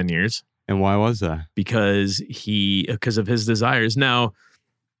within 10 years. And why was that? Because of his desires. Now,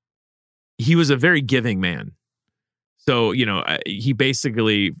 he was a very giving man. So, he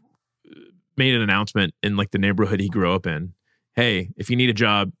basically made an announcement in like the neighborhood he grew up in. Hey, if you need a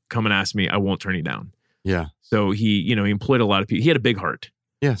job, come and ask me. I won't turn you down. Yeah. So he employed a lot of people. He had a big heart,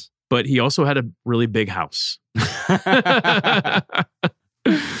 Yes. but he also had a really big house.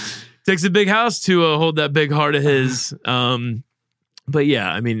 Takes a big house to hold that big heart of his. But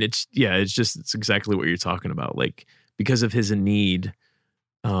yeah, I mean, it's exactly what you're talking about. Like, because of his needs,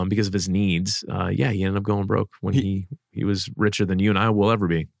 he ended up going broke when he was richer than you and I will ever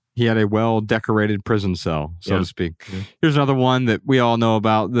be. He had a well-decorated prison cell, so to speak. Yeah. Here's another one that we all know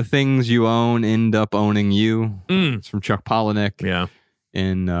about. The things you own end up owning you. It's from Chuck Palahniuk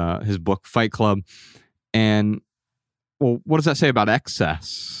in his book Fight Club. And, well, what does that say about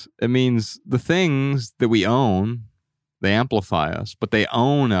excess? It means the things that we own, they amplify us, but they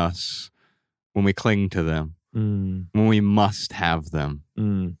own us when we cling to them, when we must have them,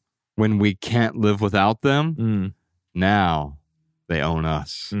 when we can't live without them. Now they own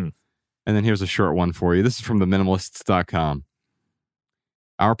us. And then here's a short one for you. This is from theminimalists.com.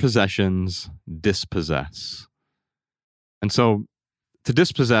 Our possessions dispossess. And so to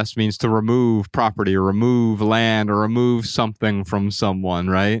dispossess means to remove property or remove land or remove something from someone,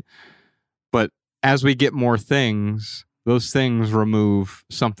 right? But as we get more things, those things remove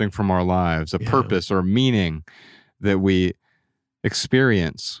something from our lives, a purpose or meaning that we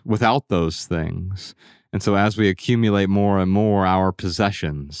experience without those things. And so as we accumulate more and more, our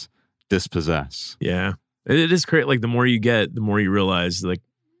possessions dispossess. Yeah. It is great. Like, the more you get, the more you realize, like,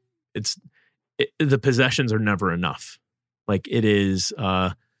 the possessions are never enough. Like, it is,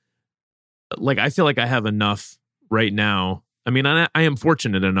 like, I feel like I have enough right now. I mean, I am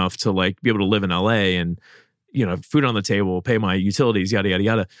fortunate enough to, like, be able to live in LA and, food on the table, pay my utilities, yada, yada,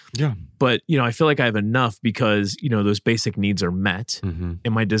 yada. Yeah. But, I feel like I have enough because, those basic needs are met and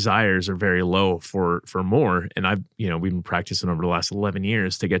my desires are very low for more. And I've, we've been practicing over the last 11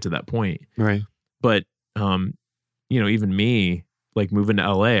 years to get to that point. Right. But, even me, like, moving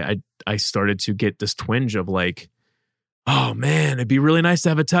to LA, I started to get this twinge of like, oh man, it'd be really nice to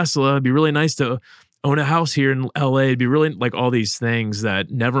have a Tesla. It'd be really nice to own a house here in LA. It'd be really, like, all these things that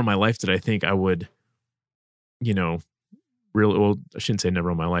never in my life did I think I would, really, well, I shouldn't say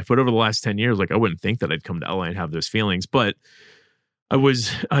never in my life, but over the last 10 years, like, I wouldn't think that I'd come to LA and have those feelings, but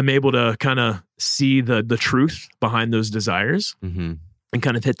I'm able to kind of see the truth behind those desires and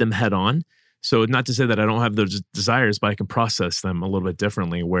kind of hit them head on. So not to say that I don't have those desires, but I can process them a little bit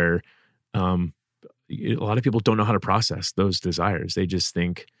differently, where a lot of people don't know how to process those desires. They just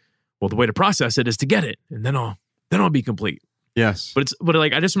think, well, the way to process it is to get it, and then I'll be complete. Yes. But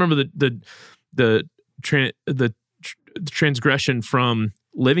like, I just remember the transgression from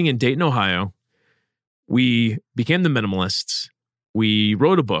living in Dayton, Ohio. We became the Minimalists. We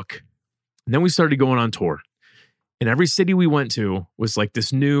wrote a book, and then we started going on tour. And every city we went to was like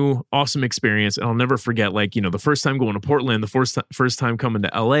this new awesome experience. And I'll never forget, like, the first time going to Portland, the first time coming to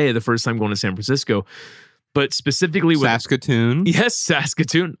LA, the first time going to San Francisco, but specifically with Saskatoon. Yes,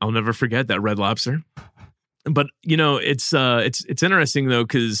 Saskatoon. I'll never forget that Red Lobster. But it's interesting though,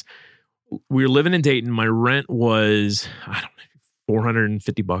 because we were living in Dayton. My rent was, I don't know,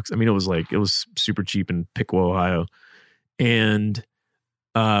 $450. I mean, it was super cheap in Piqua, Ohio. And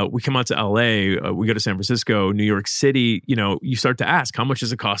we come out to LA, we go to San Francisco, New York City, you start to ask, how much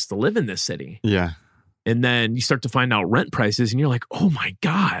does it cost to live in this city? Yeah. And then you start to find out rent prices and you're like, oh my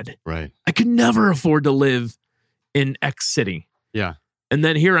God, right. I could never afford to live in X city. Yeah. And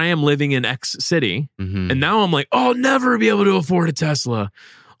then here I am living in X city. And now I'm like, oh, I'll never be able to afford a Tesla.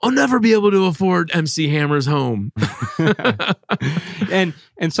 I'll never be able to afford MC Hammer's home. and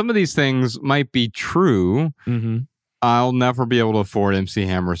some of these things might be true. Mm-hmm. I'll never be able to afford MC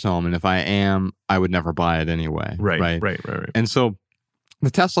Hammer's home. And if I am, I would never buy it anyway. Right. And so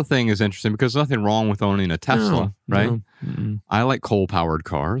the Tesla thing is interesting because there's nothing wrong with owning a Tesla, right? No. I like coal-powered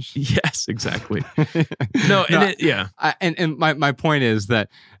cars. Yes, exactly. And my point is that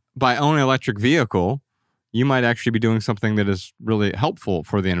by owning an electric vehicle, you might actually be doing something that is really helpful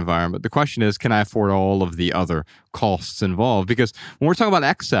for the environment. The question is, can I afford all of the other costs involved? Because when we're talking about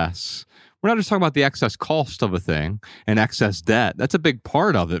excess, we're not just talking about the excess cost of a thing and excess debt. That's a big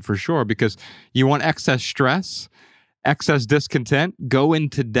part of it for sure, because you want excess stress, excess discontent, go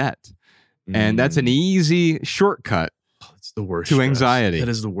into debt. And that's an easy shortcut it's the worst to stress. Anxiety. That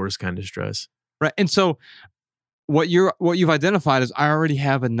is the worst kind of stress. Right. And so what you've identified is I already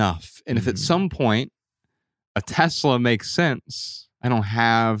have enough. And if at some point a Tesla makes sense, I don't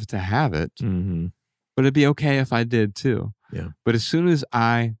have to have it, but it'd be okay if I did too. Yeah. But as soon as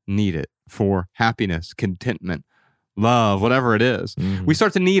I need it for happiness, contentment, love, whatever it is, we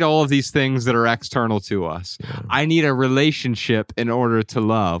start to need all of these things that are external to us. Yeah. I need a relationship in order to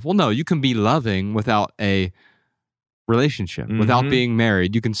love. Well, no, you can be loving without a relationship, without being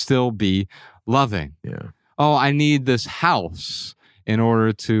married. You can still be loving. Yeah. Oh, I need this house in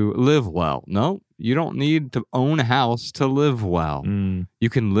order to live well. No, you don't need to own a house to live well. You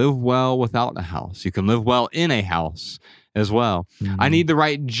can live well without a house. You can live well in a house as well. I need the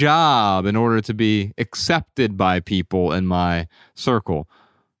right job in order to be accepted by people in my circle.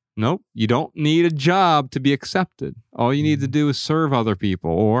 Nope, you don't need a job to be accepted. All you need to do is serve other people.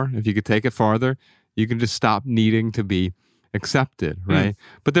 Or if you could take it farther, you can just stop needing to be accepted, right?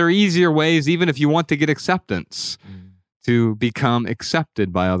 But there are easier ways, even if you want to get acceptance, to become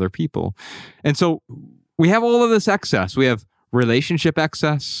accepted by other people. And so we have all of this excess. We have relationship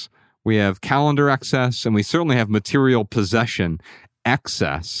excess, we have calendar excess, and we certainly have material possession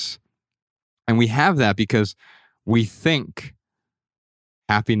excess. And we have that because we think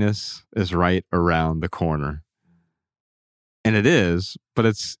happiness is right around the corner. And it is, but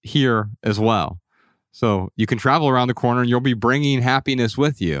it's here as well. So you can travel around the corner and you'll be bringing happiness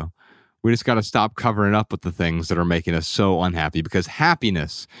with you. We just got to stop covering it up with the things that are making us so unhappy, because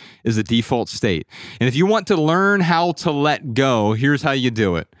happiness is the default state. And if you want to learn how to let go, here's how you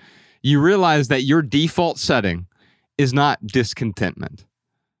do it. You realize that your default setting is not discontentment.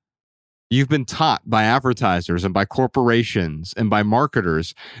 You've been taught by advertisers and by corporations and by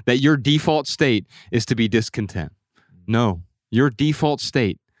marketers that your default state is to be discontent. No, your default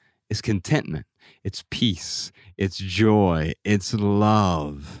state is contentment. It's peace. It's joy. It's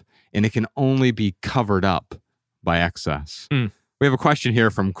love. And it can only be covered up by excess. We have a question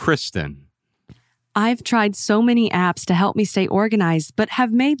here from Kristen. I've tried so many apps to help me stay organized, but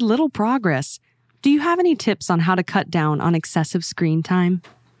have made little progress. Do you have any tips on how to cut down on excessive screen time?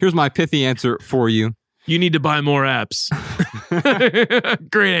 Here's my pithy answer for you. You need to buy more apps.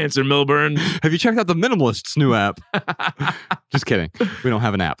 Great answer, Milburn. Have you checked out the Minimalists' new app? Just kidding. We don't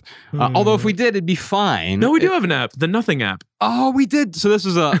have an app. Although if we did, it'd be fine. No, we do have an app. The Nothing app. Oh, we did. So this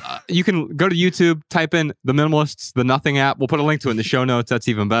is you can go to YouTube, type in the Minimalists, the Nothing app. We'll put a link to it in the show notes. That's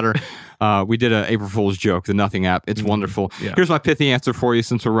even better. We did an April Fool's joke, the Nothing app. It's wonderful. Yeah. Here's my pithy answer for you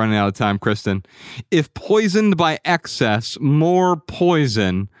since we're running out of time, Kristen. If poisoned by excess, more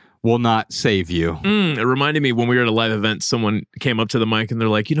poison will not save you. It reminded me when we were at a live event, someone came up to the mic and they're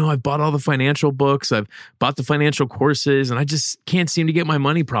like, I've bought all the financial books, I've bought the financial courses, and I just can't seem to get my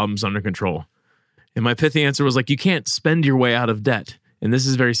money problems under control. And my pithy answer was like, you can't spend your way out of debt. And this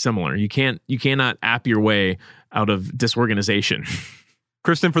is very similar. You cannot app your way out of disorganization.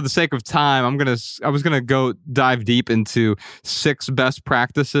 Kristen, for the sake of time, I was gonna go dive deep into 6 best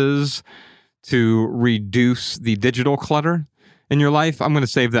practices to reduce the digital clutter in your life. I'm going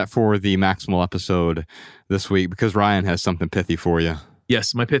to save that for the Maximal episode this week because Ryan has something pithy for you.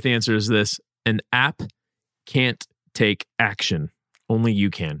 Yes, my pithy answer is this. An app can't take action. Only you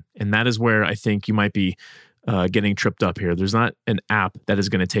can. And that is where I think you might be getting tripped up here. There's not an app that is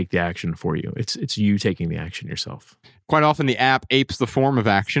going to take the action for you. It's you taking the action yourself. Quite often the app apes the form of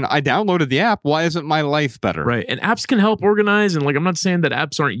action. I downloaded the app. Why isn't my life better? Right. And apps can help organize. And I'm not saying that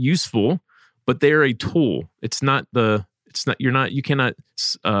apps aren't useful, but they're a tool. You cannot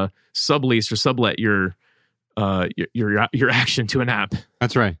sublease or sublet your action to an app.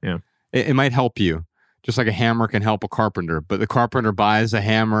 That's right. Yeah. It might help you. Just like a hammer can help a carpenter, but the carpenter buys a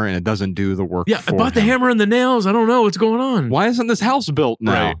hammer and it doesn't do the work. Yeah, I bought the hammer and the nails. I don't know what's going on. Why isn't this house built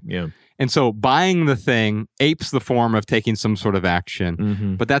now? Right. Yeah. And so buying the thing apes the form of taking some sort of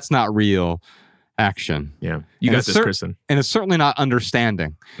action, but that's not real action. Yeah. You got this, Kristen. And it's certainly not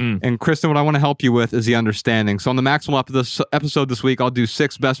understanding. And Kristen, what I want to help you with is the understanding. So on the Maximal episode this week, I'll do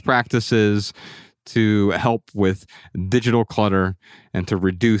 6 best practices to help with digital clutter and to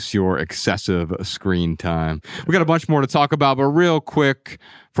reduce your excessive screen time. We got a bunch more to talk about, but real quick,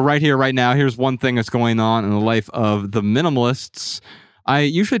 for right here, right now, here's one thing that's going on in the life of the minimalists. I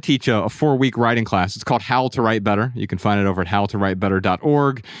usually teach a 4-week writing class. It's called How to Write Better. You can find it over at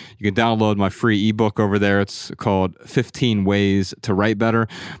howtowritebetter.org. You can download my free ebook over there. It's called 15 Ways to Write Better.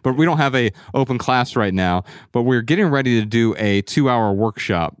 But we don't have a open class right now. But we're getting ready to do a 2-hour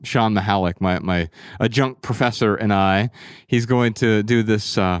workshop. Sean Mahalik, my adjunct professor, and he's going to do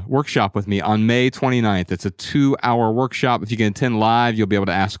this workshop with me on May 29th. It's a 2-hour workshop. If you can attend live, you'll be able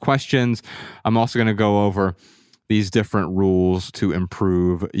to ask questions. I'm also going to go over these different rules to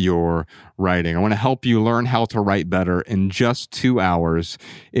improve your writing. I want to help you learn how to write better in just 2 hours.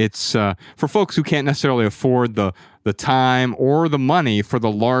 It's for folks who can't necessarily afford the time or the money for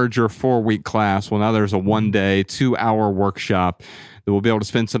the larger 4-week class. Well, now there's a 1-day, 2-hour workshop that we'll be able to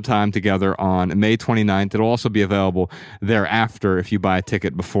spend some time together on May 29th. It'll also be available thereafter if you buy a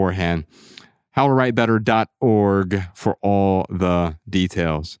ticket beforehand. howtowritebetter.org for all the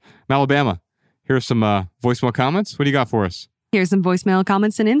details. Alabama. Here's some voicemail comments. What do you got for us? Here's some voicemail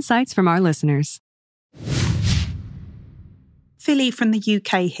comments and insights from our listeners. Philly from the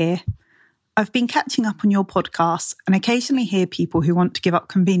UK here. I've been catching up on your podcasts and occasionally hear people who want to give up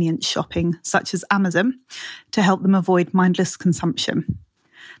convenience shopping, such as Amazon, to help them avoid mindless consumption.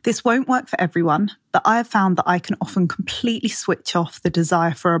 This won't work for everyone, but I have found that I can often completely switch off the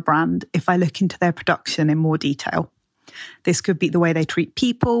desire for a brand if I look into their production in more detail. This could be the way they treat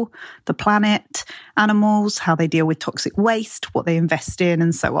people, the planet, animals, how they deal with toxic waste, what they invest in,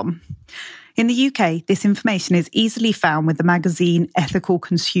 and so on. In the UK, this information is easily found with the magazine Ethical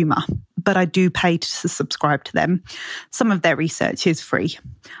Consumer, but I do pay to subscribe to them. Some of their research is free.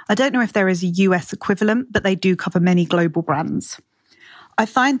 I don't know if there is a US equivalent, but they do cover many global brands. I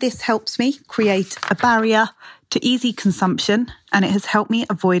find this helps me create a barrier to easy consumption, and it has helped me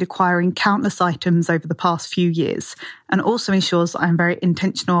avoid acquiring countless items over the past few years, and also ensures I'm very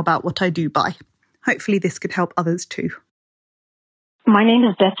intentional about what I do buy. Hopefully this could help others too. My name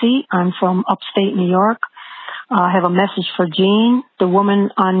is Betsy. I'm from upstate New York. I have a message for Jean, the woman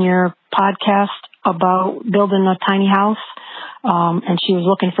on your podcast about building a tiny house, and she was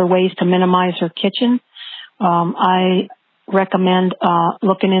looking for ways to minimize her kitchen. I recommend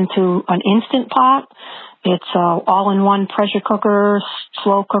looking into an Instant Pot. It's all-in-one pressure cooker,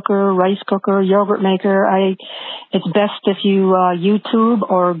 slow cooker, rice cooker, yogurt maker. It's best if you YouTube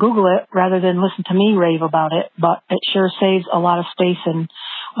or Google it rather than listen to me rave about it, but it sure saves a lot of space and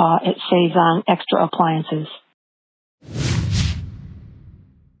it saves on extra appliances.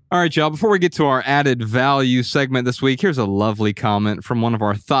 All right, y'all, before we get to our added value segment this week, here's a lovely comment from one of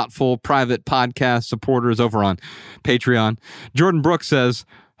our thoughtful private podcast supporters over on Patreon. Jordan Brooks says,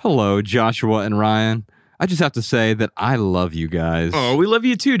 "Hello, Joshua and Ryan. I just have to say that I love you guys." Oh, we love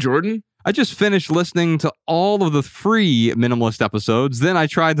you too, Jordan. I just finished listening to all of the free Minimalist episodes. Then I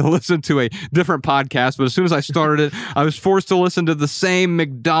tried to listen to a different podcast, but as soon as I started it, I was forced to listen to the same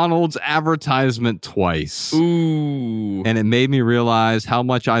McDonald's advertisement twice. Ooh. And it made me realize how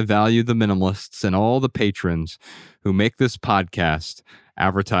much I value the Minimalists and all the patrons who make this podcast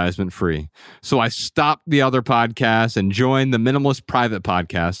advertisement free. So I stopped the other podcasts and joined the Minimalist private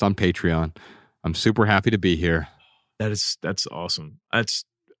podcast on Patreon. I'm super happy to be here. That's awesome.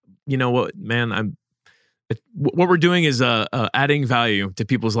 You know what, man? What we're doing is adding value to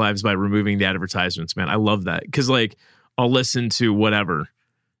people's lives by removing the advertisements, man. I love that because, like, I'll listen to whatever,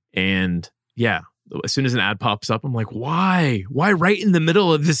 and yeah, as soon as an ad pops up, I'm like, why right in the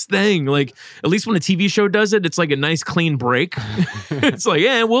middle of this thing? Like, at least when a TV show does it, it's like a nice clean break. It's like,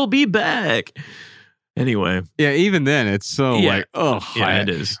 yeah, we'll be back. Anyway. Yeah, even then, it's so like, oh, yeah, it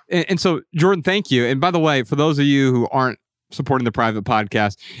is. And so, Jordan, thank you. And by the way, for those of you who aren't supporting the private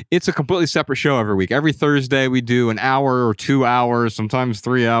podcast, it's a completely separate show every week. Every Thursday, we do an hour or 2 hours, sometimes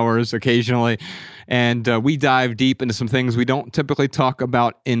 3 hours occasionally. And we dive deep into some things we don't typically talk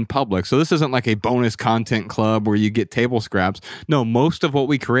about in public. So this isn't like a bonus content club where you get table scraps. No, most of what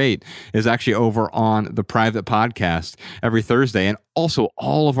we create is actually over on the private podcast every Thursday. And also,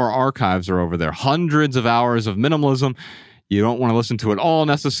 all of our archives are over there. Hundreds of hours of minimalism. You don't want to listen to it all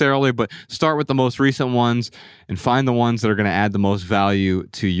necessarily, but start with the most recent ones and find the ones that are going to add the most value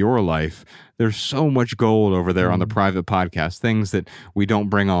to your life There's so much gold over there on the private podcast, things that we don't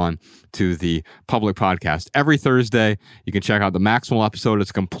bring on to the public podcast. Every Thursday, you can check out the Maximal episode.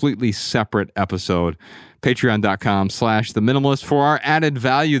 It's a completely separate episode. Patreon.com/The Minimalist. For our added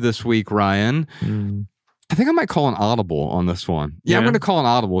value this week, Ryan, I think I might call an audible on this one. Yeah, I'm going to call an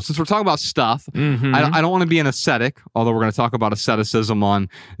audible. Since we're talking about stuff, I don't want to be an ascetic, although we're going to talk about asceticism on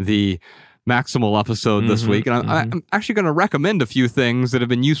the Maximal episode this week. And I'm actually going to recommend a few things that have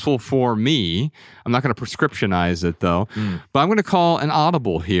been useful for me. I'm not going to prescriptionize it, though. But I'm going to call an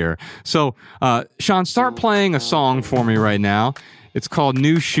audible here. So, Sean, start playing a song for me right now. It's called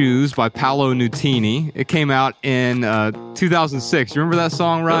New Shoes by Paolo Nutini. It came out in 2006. You remember that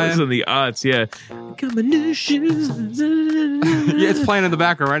song, Ryan? That was in the aughts, yeah. Got my new shoes. Yeah, it's playing in the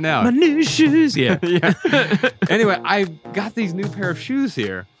background right now. My new shoes, yeah. Anyway, I got these new pair of shoes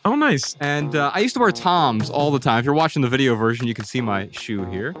here. Oh, nice. And I used to wear Toms all the time. If you're watching the video version, you can see my shoe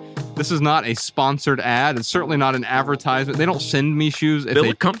here. This is not a sponsored ad. It's certainly not an advertisement. They don't send me shoes. They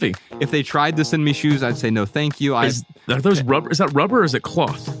look comfy. If they tried to send me shoes, I'd say no, thank you. Are those rubber? Is that rubber or is it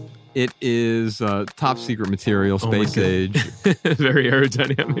cloth? It is top secret material, space age. Very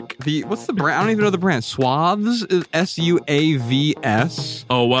aerodynamic. What's the brand? I don't even know the brand. Suaves? Suavs.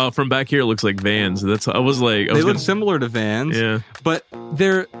 Oh, wow. From back here, it looks like Vans. They look similar to Vans. Yeah. But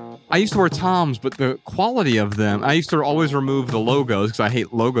I used to wear Toms, but the quality of them, I used to always remove the logos because I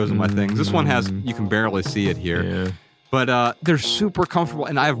hate logos on my things. This one you can barely see it here. Yeah. But they're super comfortable,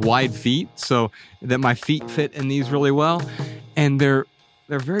 and I have wide feet, so that my feet fit in these really well. And they're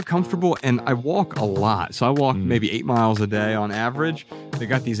very comfortable, and I walk a lot. So I walk maybe 8 miles a day on average. They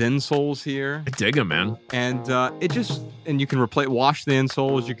got these insoles here. I dig them, man. And you can wash the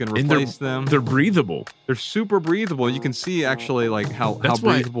insoles. You can replace them. They're breathable. They're super breathable. You can see actually like how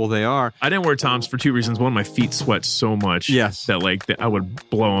breathable they are. I didn't wear Toms for two reasons. One, my feet sweat so much that I would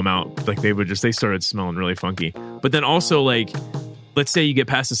blow them out. Like they started smelling really funky. But then also let's say you get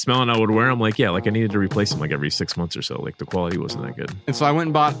past the smell and I would wear them, I needed to replace them every 6 months or so. The quality wasn't that good. And so I went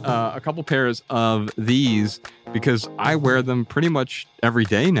and bought a couple pairs of these because I wear them pretty much every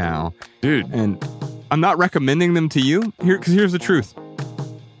day now. Dude. And I'm not recommending them to you because here's the truth.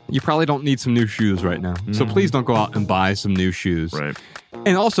 You probably don't need some new shoes right now. So please don't go out and buy some new shoes. Right.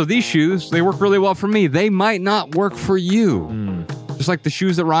 And also these shoes, they work really well for me. They might not work for you. Just like the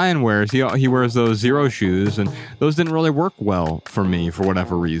shoes that Ryan wears. He wears those Zero shoes, and those didn't really work well for me for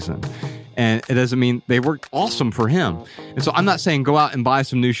whatever reason. And it doesn't mean they worked awesome for him. And so I'm not saying go out and buy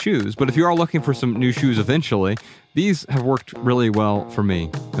some new shoes, but if you are looking for some new shoes eventually, these have worked really well for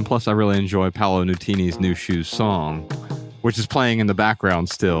me. And plus, I really enjoy Paolo Nutini's New Shoes song, which is playing in the background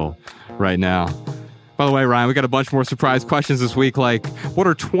still right now. By the way, Ryan, we got a bunch more surprise questions this week, like what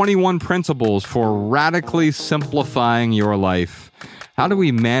are 21 principles for radically simplifying your life? How do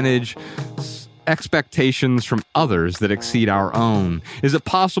we manage expectations from others that exceed our own? Is it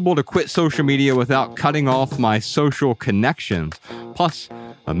possible to quit social media without cutting off my social connections? Plus,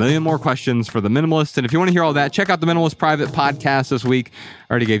 a million more questions for The Minimalist. And if you want to hear all that, check out The Minimalist private podcast this week.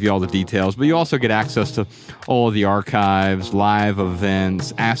 I already gave you all the details, but you also get access to all of the archives, live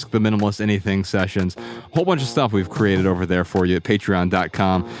events, Ask the Minimalist Anything sessions, a whole bunch of stuff we've created over there for you at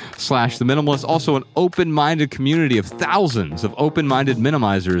patreon.com/The Minimalist. Also an open-minded community of thousands of open-minded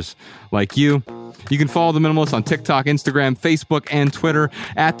minimizers like you. You can follow The Minimalist on TikTok, Instagram, Facebook, and Twitter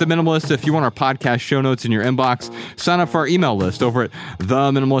at The Minimalist. If you want our podcast show notes in your inbox, sign up for our email list over at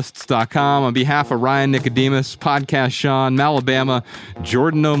theminimalists.com. On behalf of Ryan Nicodemus, Podcast Sean, Malabama,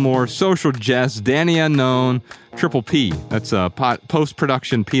 Jordan No More, Social Jess, Danny Unknown, Triple P. That's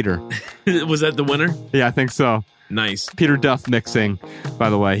post-production Peter. Was that the winner? Yeah, I think so. Nice. Peter Duff mixing, by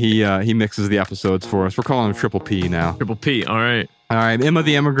the way. He mixes the episodes for us. We're calling him Triple P now. Triple P, all right. All right, Emma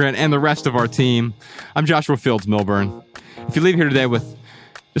the Immigrant and the rest of our team. I'm Joshua Fields Milburn. If you leave here today with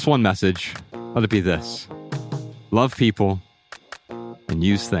just one message, let it be this. Love people and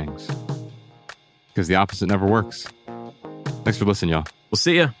use things. Because the opposite never works. Thanks for listening, y'all. We'll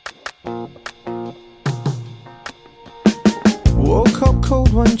see ya. Woke up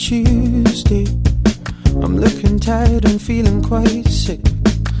cold one Tuesday. I'm looking tired and feeling quite sick.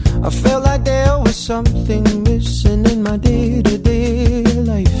 I felt like there was something missing in my day-to-day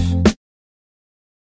life.